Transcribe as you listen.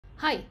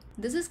Hi,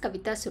 this is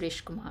Kavita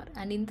Suresh Kumar,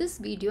 and in this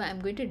video I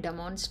am going to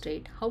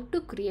demonstrate how to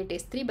create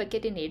S3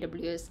 bucket in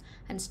AWS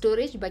and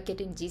storage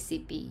bucket in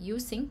GCP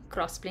using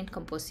Crossplane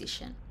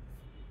composition.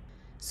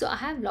 So I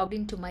have logged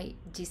into my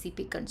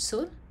GCP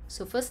console.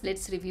 So first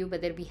let's review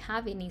whether we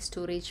have any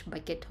storage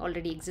bucket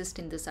already exist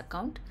in this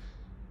account.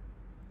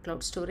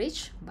 Cloud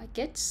storage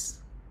buckets.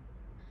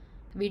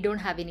 We don't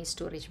have any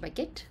storage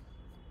bucket.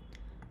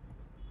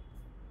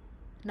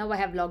 Now I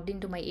have logged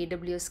into my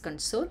AWS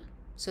console.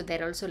 So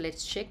there also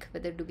let's check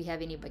whether do we have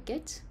any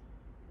buckets.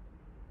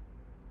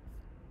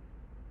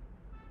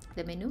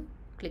 The menu,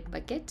 click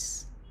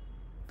buckets.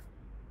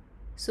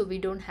 So we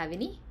don't have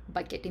any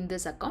bucket in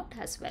this account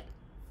as well.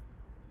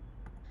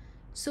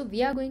 So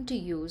we are going to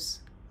use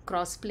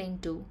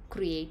Crossplane to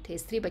create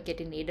S3 bucket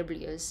in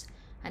AWS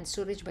and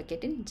storage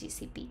bucket in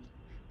GCP.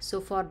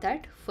 So for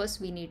that, first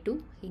we need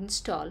to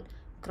install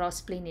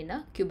Crossplane in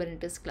a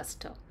Kubernetes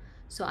cluster.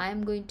 So I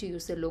am going to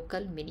use the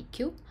local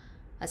minikube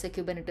as a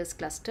Kubernetes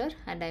cluster,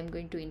 and I am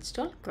going to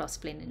install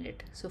Crossplane in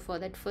it. So for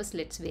that, first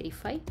let's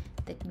verify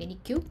that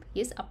minikube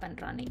is up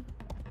and running.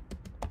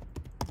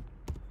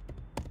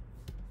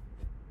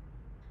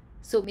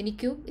 So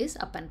minikube is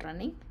up and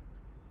running.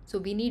 So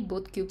we need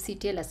both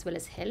kubectl as well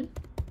as Helm.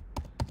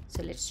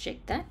 So let's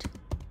check that.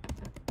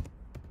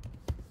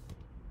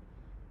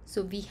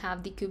 So we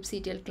have the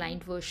kubectl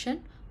client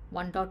version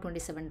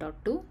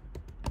 1.27.2.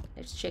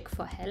 Let's check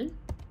for Helm.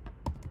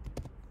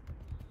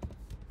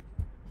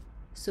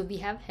 So we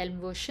have Helm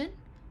version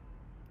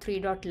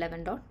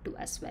 3.11.2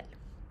 as well.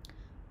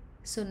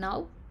 So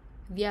now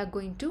we are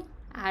going to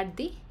add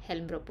the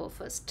Helm repo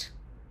first.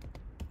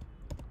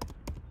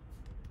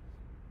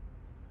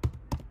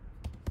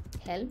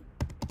 Helm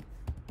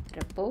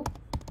repo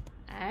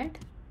add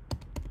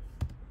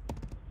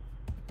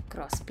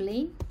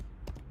Crossplane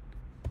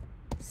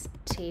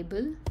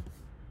stable.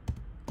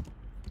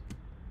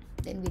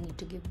 Then we need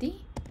to give the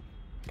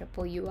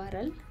repo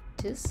URL,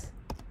 which is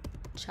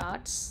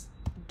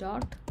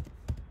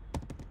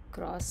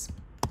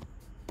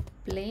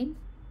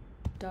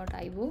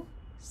charts.crossplane.io/table.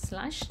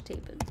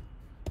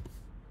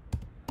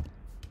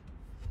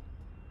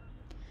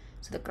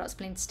 So the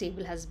Crossplane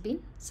stable has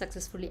been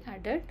successfully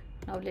added.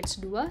 Now let's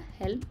do a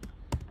Helm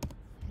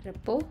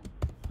repo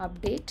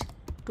update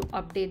to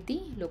update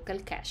the local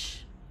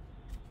cache.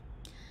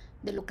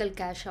 The local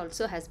cache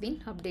also has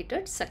been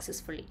updated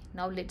successfully.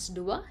 Now let's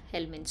do a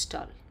Helm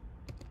install.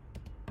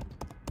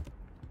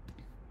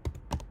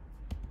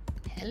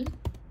 Helm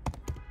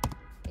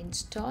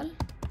install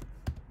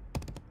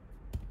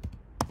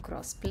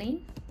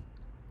Crossplane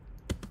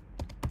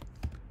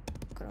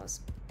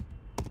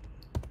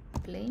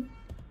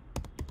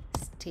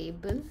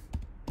stable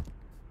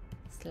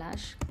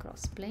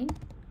 /Crossplane.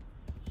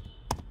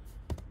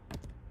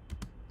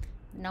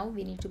 Now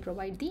we need to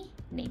provide the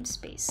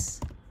namespace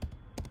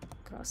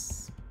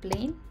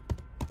Crossplane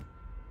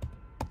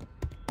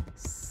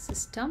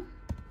system,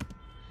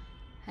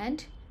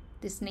 and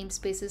this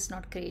namespace is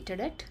not created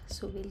yet,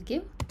 so we'll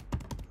give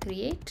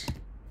create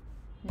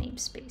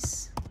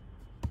namespace.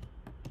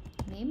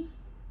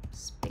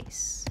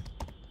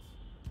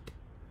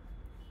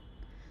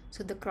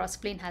 So the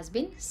Crossplane has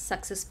been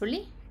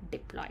successfully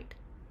deployed.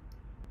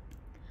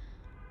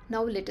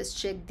 Now let us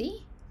check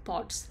the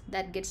pods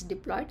that gets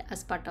deployed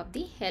as part of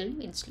the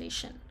Helm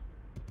installation.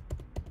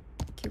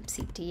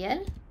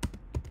 kubectl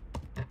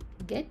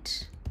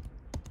get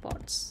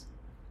pods.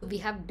 We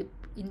have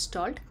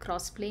installed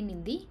Crossplane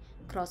in the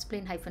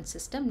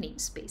Crossplane-system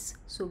namespace.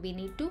 So we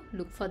need to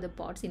look for the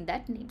pods in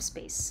that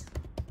namespace.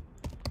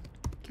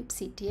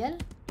 kubectl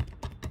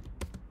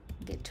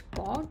get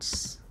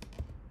pods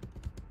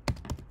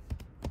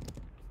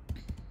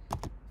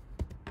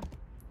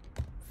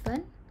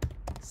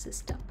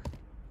system.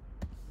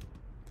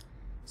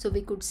 So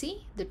we could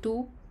see the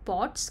two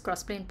pods,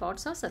 Crossplane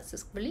pods, are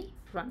successfully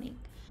running.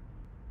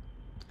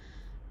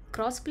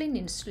 Crossplane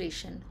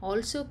installation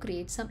also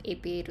creates some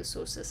API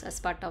resources as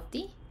part of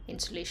the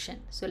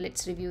installation. So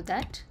let's review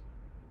that.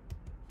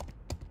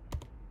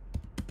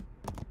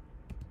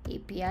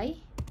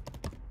 API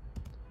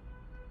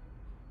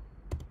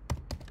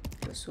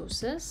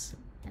resources,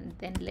 and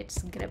then let's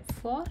grep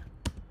for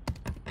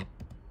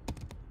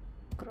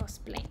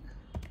Crossplane.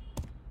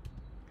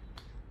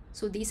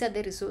 So these are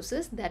the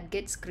resources that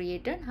gets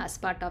created as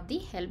part of the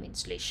Helm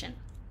installation.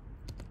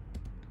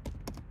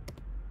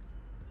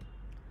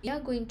 We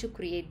are going to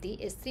create the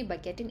S3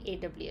 bucket in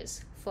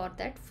AWS. For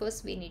that,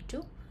 first we need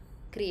to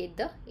create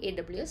the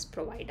AWS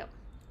provider.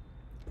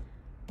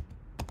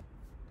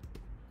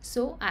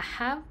 So I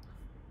have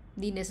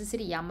the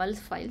necessary YAML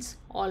files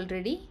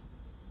already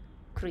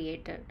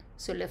created.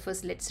 So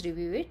first let's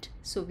review it.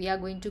 So we are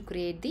going to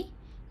create the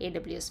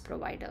AWS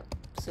provider.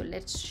 So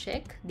let's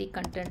check the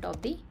content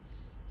of the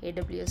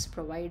AWS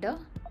provider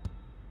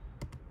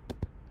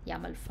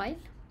YAML file.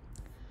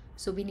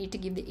 So we need to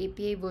give the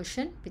API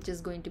version, which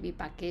is going to be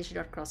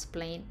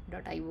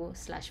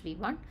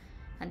package.crossplane.io/v1,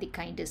 and the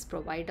kind is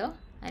provider,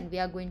 and we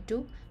are going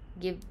to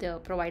give the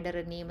provider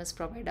a name as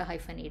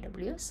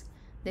provider-AWS.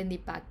 Then the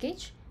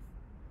package,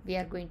 we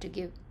are going to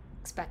give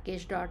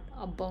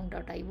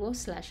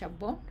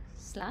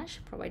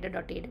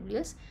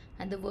package.upbound.io/upbound/provider.aws,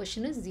 and the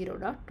version is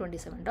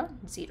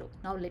 0.27.0.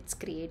 Now let's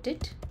create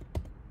it.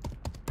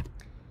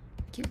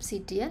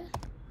 kubectl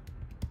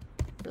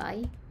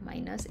apply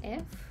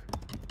 -f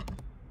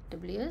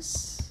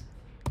AWS.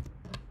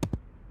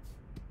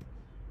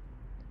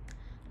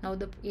 Now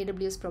the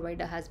AWS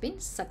provider has been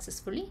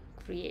successfully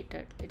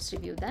created. Let's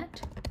review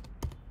that.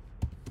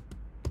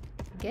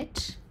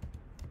 Get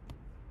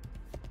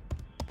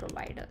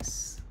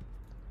providers.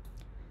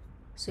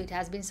 So it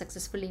has been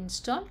successfully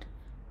installed,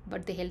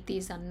 but the health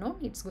is unknown.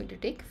 It's going to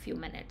take a few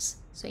minutes.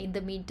 So in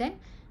the meantime,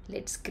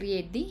 let's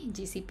create the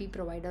GCP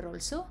provider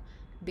also,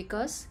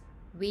 because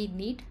we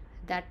need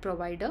that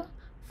provider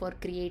for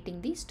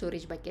creating the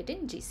storage bucket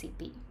in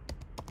GCP.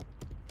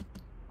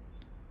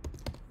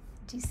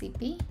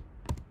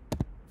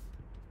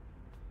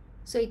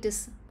 So it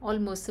is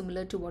almost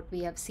similar to what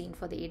we have seen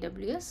for the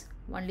AWS.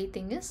 Only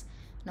thing is,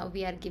 now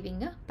we are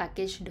giving a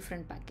package,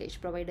 different package.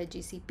 Provider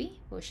GCP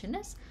version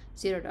is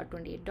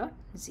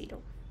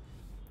 0.28.0.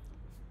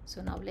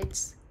 So now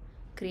let's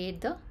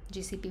create the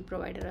GCP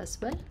provider as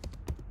well.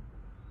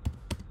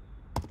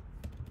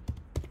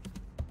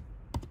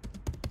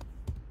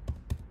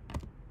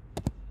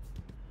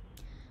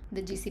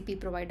 The GCP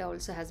provider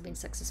also has been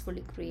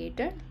successfully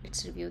created.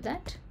 Let's review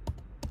that.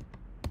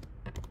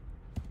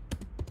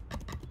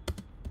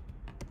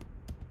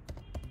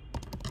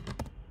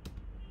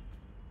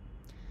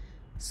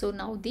 So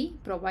now the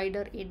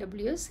provider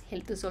AWS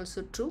health is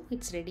also true.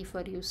 It's ready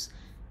for use.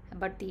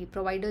 But the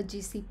provider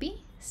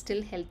GCP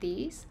still health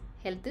is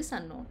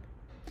unknown.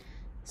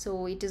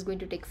 So it is going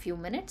to take few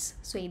minutes.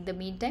 So in the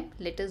meantime,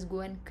 let us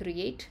go and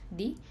create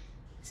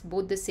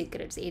both the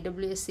secrets,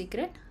 AWS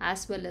secret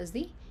as well as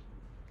the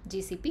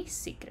GCP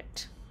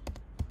secret.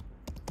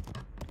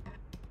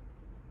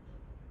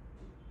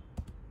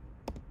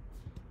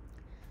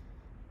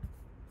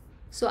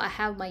 So I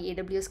have my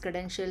AWS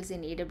credentials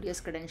in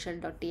AWS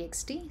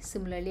credential.txt.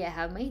 Similarly, I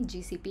have my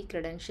GCP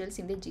credentials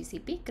in the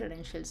GCP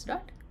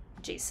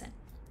credentials.json.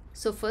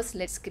 So first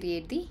let's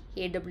create the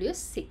AWS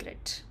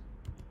secret.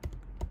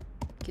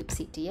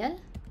 kubectl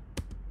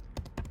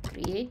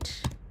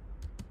create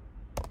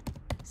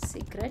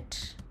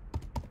secret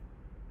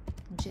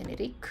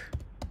generic,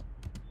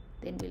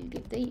 then we'll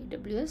give the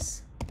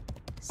AWS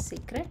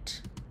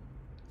secret,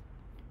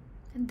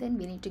 and then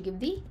we need to give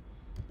the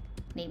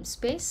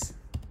namespace,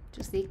 which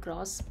is the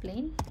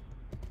Crossplane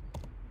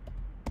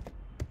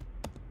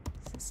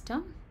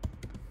system,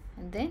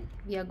 and then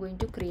we are going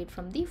to create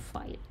from the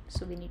file.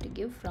 So we need to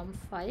give from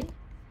file,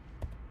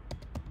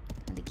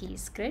 and the key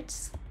is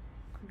creds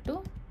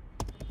equal to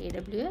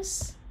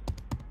AWS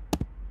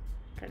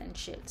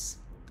credentials.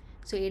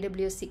 So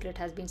AWS secret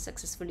has been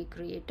successfully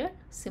created.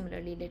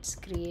 Similarly, let's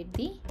create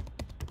the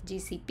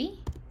GCP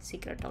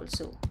secret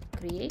also.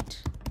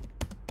 Create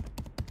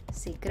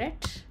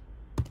secret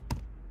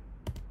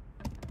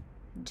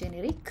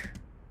generic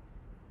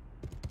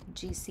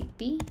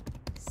GCP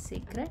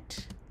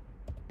secret,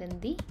 then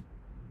the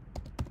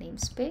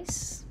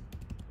namespace,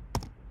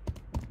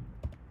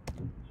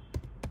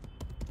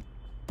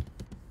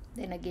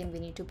 then again we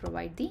need to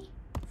provide the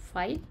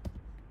file,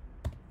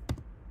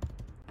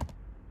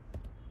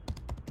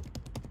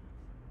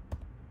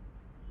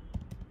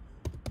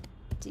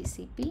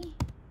 GCP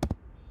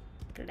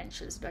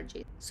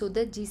credentials.json. So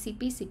the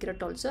GCP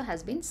secret also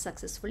has been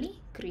successfully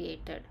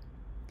created.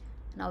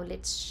 Now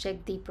let's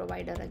check the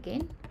provider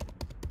again.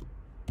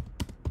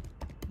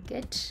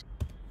 Get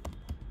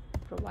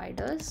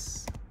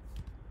providers.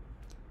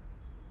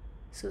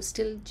 So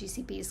still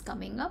GCP is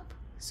coming up.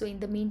 So in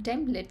the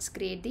meantime, let's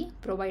create the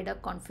provider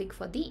config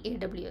for the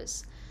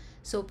AWS.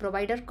 So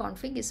provider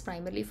config is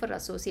primarily for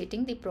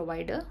associating the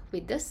provider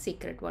with the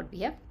secret what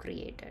we have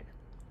created.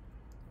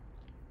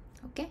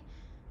 Okay,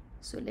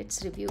 so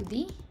let's review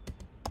the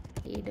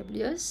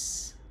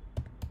AWS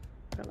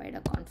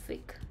provider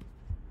config.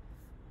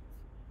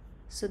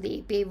 So the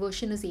API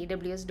version is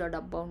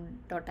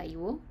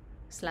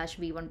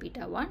aws.upbound.io/v1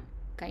 beta 1.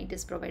 Kind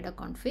is provider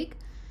config.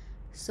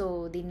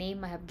 So the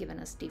name I have given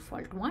as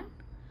default one,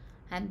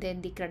 and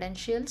then the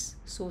credentials,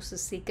 source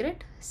is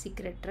secret,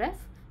 secret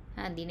ref,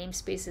 and the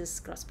namespace is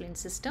Crossplane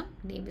system.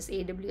 Name is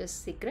AWS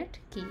secret,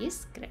 key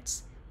is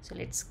creds. So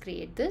let's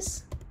create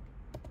this.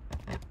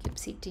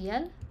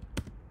 kubectl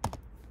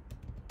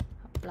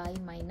apply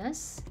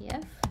 -f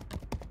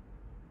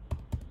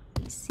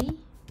pc.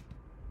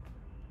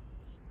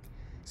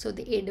 So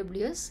the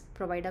AWS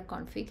provider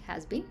config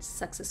has been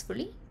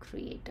successfully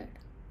created.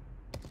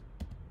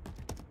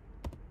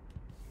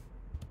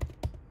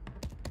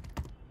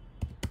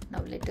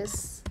 Now let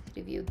us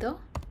review the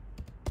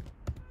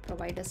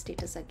provider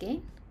status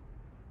again.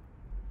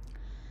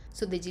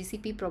 So the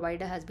GCP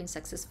provider has been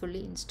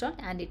successfully installed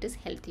and it is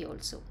healthy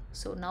also.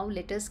 So now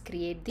let us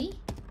create the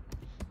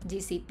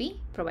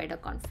GCP provider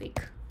config.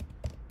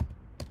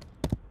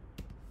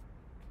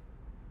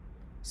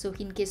 So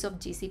in case of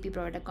GCP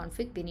provider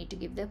config, we need to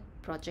give the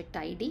project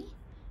ID.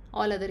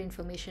 All other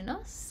information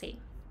are same.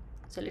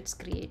 So let's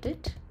create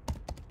it.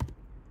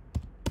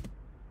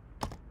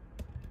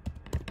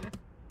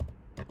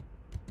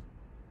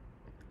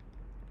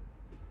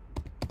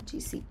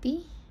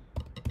 GCP.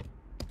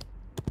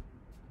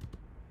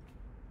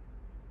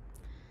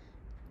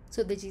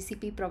 So the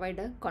GCP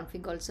provider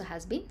config also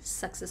has been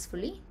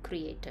successfully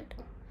created.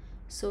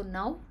 So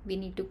now we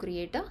need to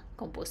create a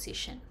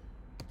composition.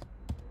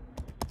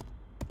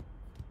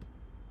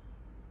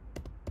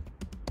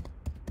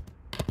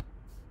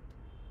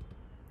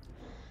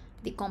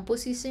 The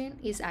composition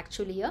is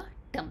actually a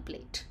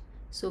template,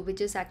 so which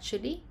is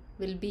actually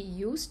will be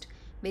used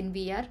when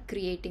we are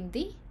creating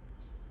the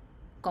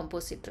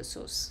composite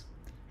resource.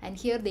 And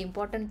here the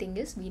important thing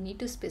is we need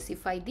to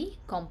specify the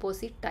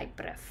composite type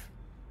ref,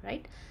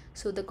 right?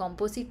 So the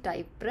composite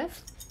type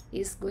ref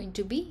is going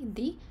to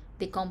be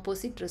the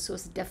composite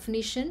resource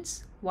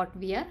definitions what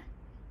we are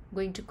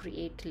going to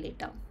create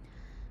later.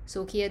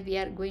 So here we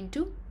are going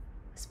to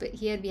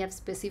here we have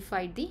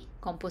specified the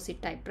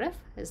composite type ref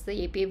as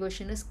the API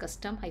version is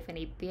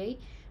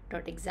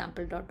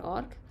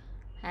custom-api.example.org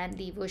and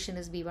the version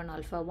is v1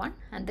 alpha 1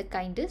 and the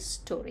kind is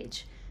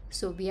storage.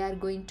 So we are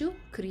going to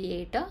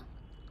create a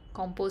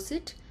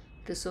composite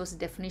resource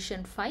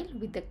definition file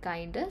with the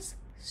kind as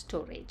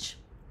storage.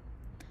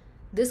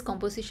 This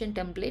composition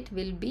template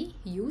will be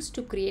used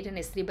to create an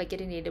S3 bucket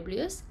in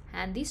AWS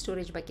and the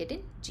storage bucket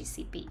in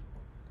GCP.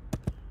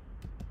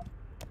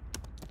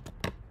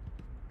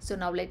 So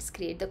now let's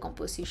create the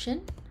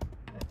composition.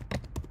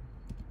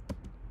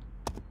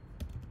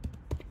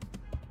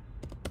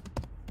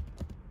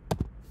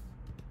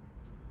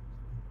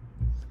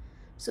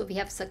 So we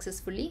have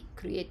successfully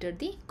created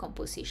the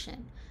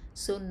composition.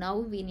 So now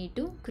we need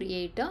to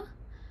create a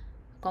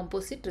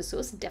composite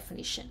resource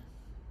definition.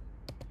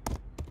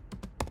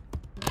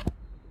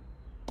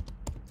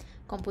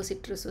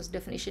 Composite resource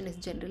definition is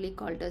generally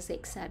called as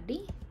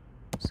XRD.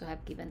 So I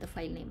have given the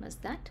file name as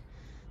that.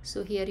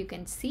 So here you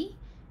can see,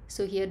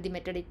 so here the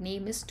metadata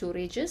name is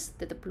storages,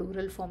 that the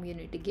plural form you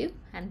need to give,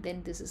 and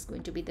then this is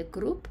going to be the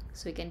group.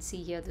 So you can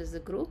see here this is the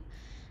group,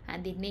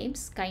 and the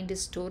names kind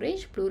is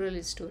storage, plural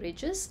is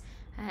storages,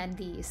 and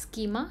the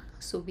schema.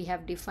 So we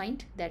have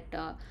defined that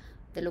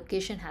the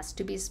location has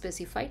to be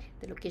specified,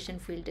 the location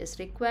field is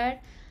required,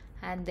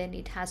 and then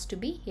it has to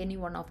be any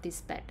one of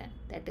these pattern,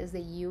 that is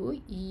the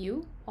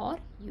EU or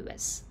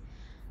US.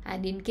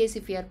 And in case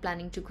if you are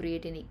planning to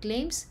create any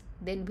claims,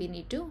 then we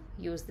need to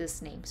use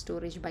this name,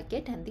 storage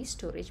bucket and the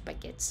storage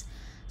buckets.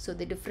 So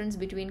the difference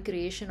between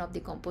creation of the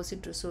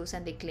composite resource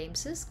and the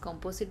claims is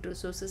composite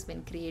resources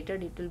when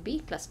created it will be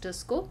cluster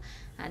scope,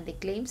 and the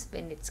claims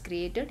when it's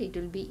created it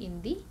will be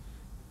in the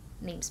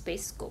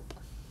namespace scope.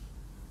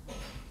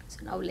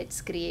 So now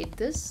let's create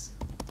this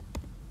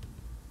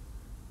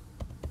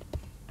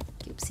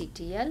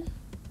kubectl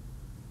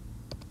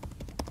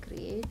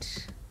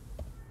create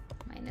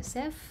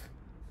 -f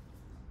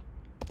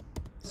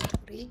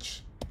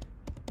storage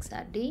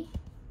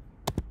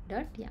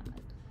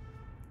xrd.yaml.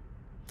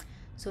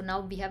 So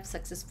now we have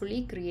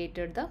successfully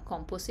created the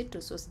composite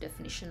resource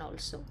definition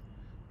also.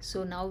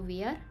 So now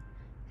we are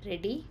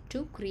ready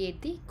to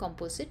create the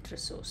composite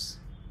resource.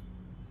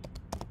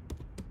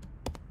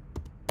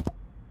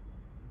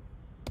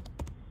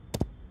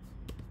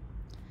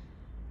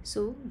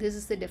 So this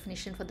is the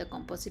definition for the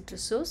composite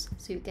resource.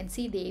 So you can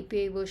see the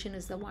API version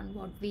is the one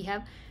what we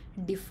have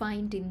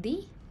defined in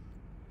the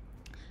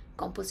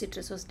composite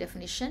resource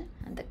definition,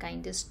 and the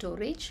kind is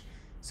storage.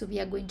 So we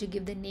are going to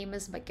give the name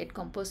as bucket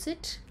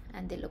composite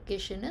and the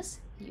location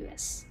is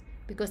US.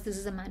 Because this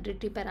is a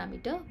mandatory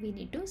parameter, we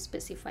need to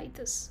specify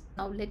this.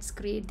 Now let's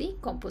create the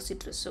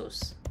composite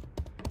resource.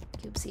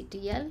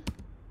 kubectl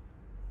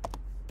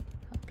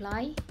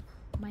apply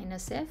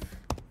 -f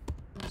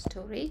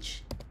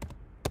storage.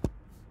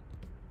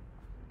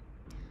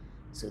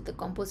 So the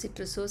composite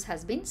resource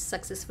has been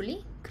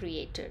successfully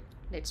created.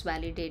 Let's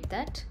validate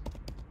that.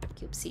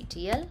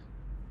 kubectl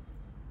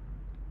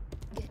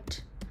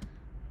get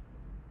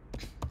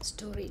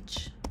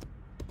storage.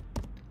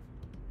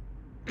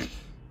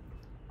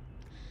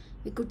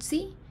 We could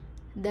see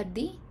that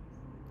the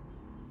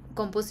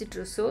composite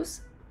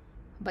resource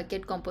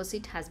bucket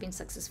composite has been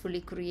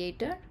successfully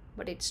created,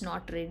 but it's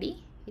not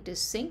ready. It is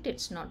synced,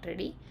 it's not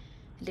ready.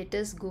 Let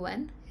us go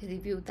and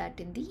review that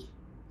in the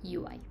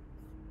UI.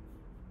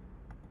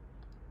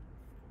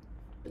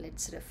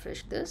 Let's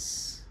refresh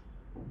this.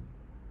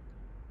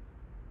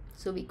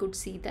 So we could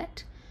see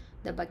that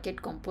the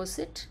bucket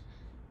composite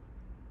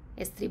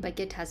S3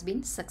 bucket has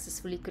been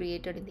successfully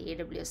created in the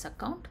AWS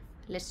account.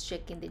 Let's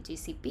check in the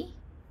GCP.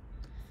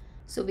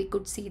 So we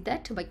could see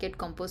that bucket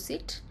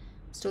composite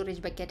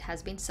storage bucket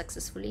has been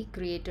successfully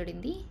created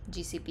in the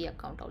GCP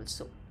account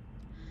also.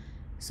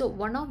 So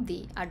one of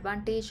the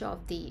advantage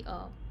of the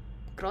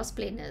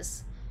Crossplane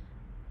is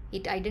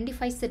it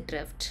identifies the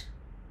drift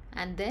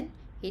and then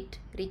it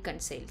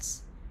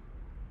reconciles.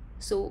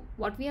 So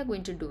what we are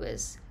going to do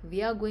is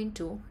we are going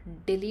to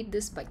delete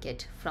this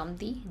bucket from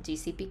the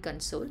GCP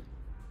console,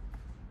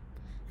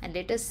 and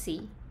let us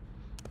see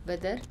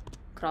whether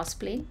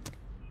Crossplane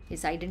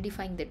is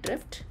identifying the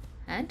drift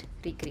and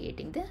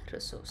recreating the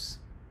resource.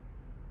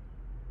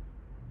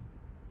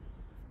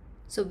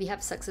 So we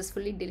have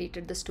successfully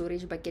deleted the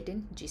storage bucket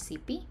in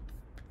GCP.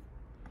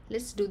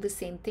 Let's do the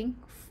same thing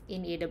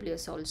in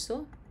AWS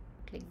also.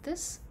 Click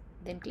this,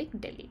 then click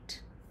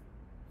delete.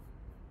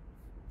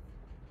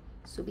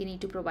 So we need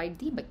to provide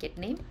the bucket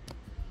name.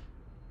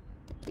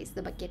 Paste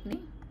the bucket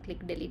name,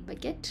 click delete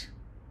bucket.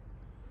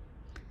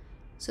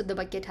 So the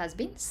bucket has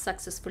been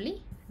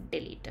successfully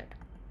deleted.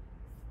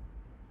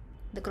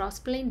 The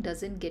Crossplane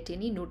doesn't get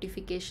any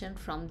notification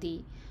from the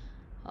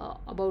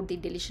about the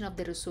deletion of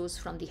the resource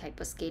from the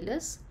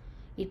hyperscalers.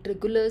 It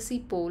regularly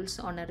polls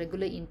on a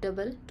regular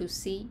interval to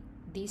see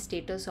the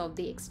status of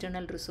the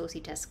external resource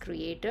it has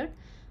created,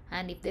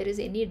 and if there is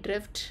any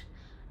drift,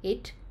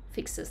 it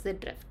fixes the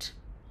drift.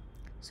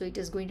 So it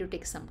is going to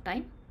take some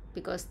time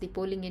because the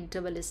polling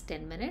interval is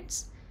 10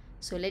 minutes.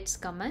 So let's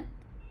come and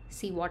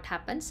see what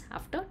happens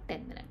after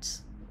 10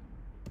 minutes.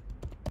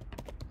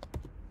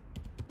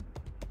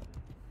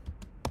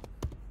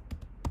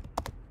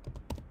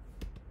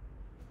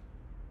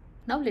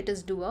 Now let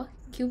us do a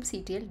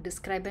kubectl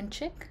describe and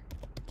check.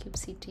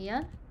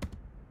 Kubectl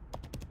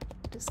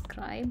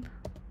describe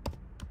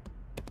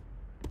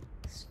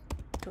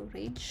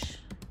storage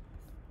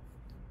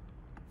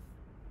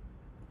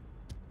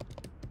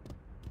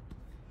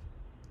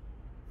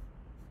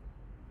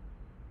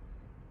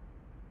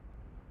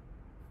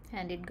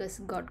and it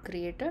got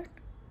created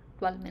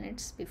 12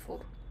 minutes before.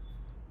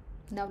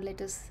 Now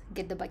let us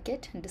get the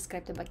bucket and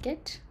describe the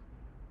bucket.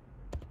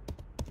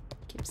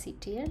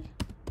 Kubectl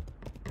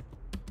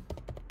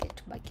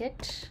get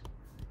bucket.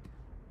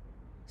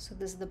 So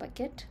this is the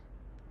bucket.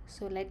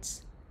 So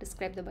let's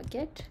describe the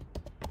bucket.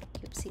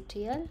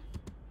 Kubectl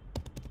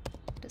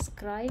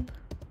describe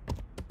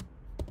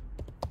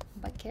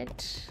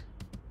bucket.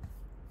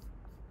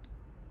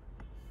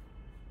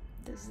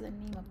 This is the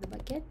name of the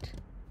bucket.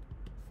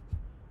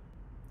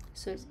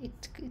 So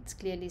it's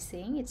clearly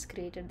saying it's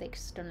created the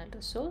external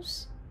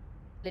resource.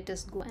 Let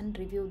us go and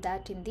review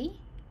that in the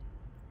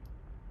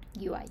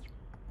UI.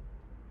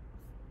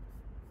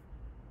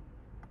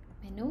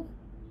 Menu,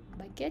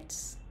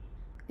 buckets.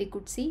 We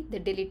could see the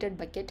deleted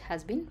bucket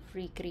has been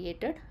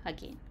recreated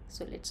again.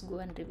 So let's go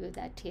and review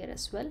that here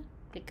as well.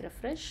 Click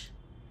refresh.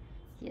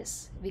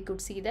 Yes, we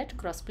could see that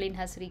Crossplane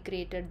has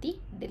recreated the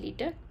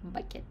deleted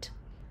bucket.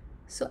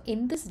 So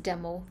in this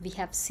demo, we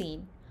have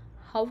seen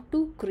how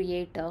to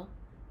create a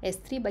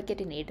S3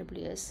 bucket in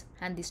AWS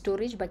and the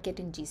storage bucket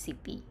in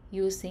GCP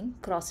using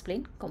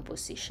Crossplane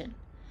composition.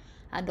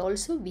 And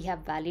also we have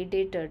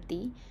validated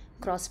the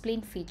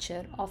Crossplane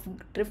feature of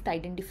drift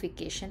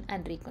identification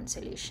and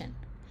reconciliation.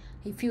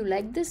 If you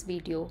like this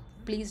video,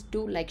 please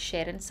do like,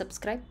 share and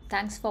subscribe.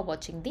 Thanks for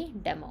watching the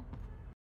demo.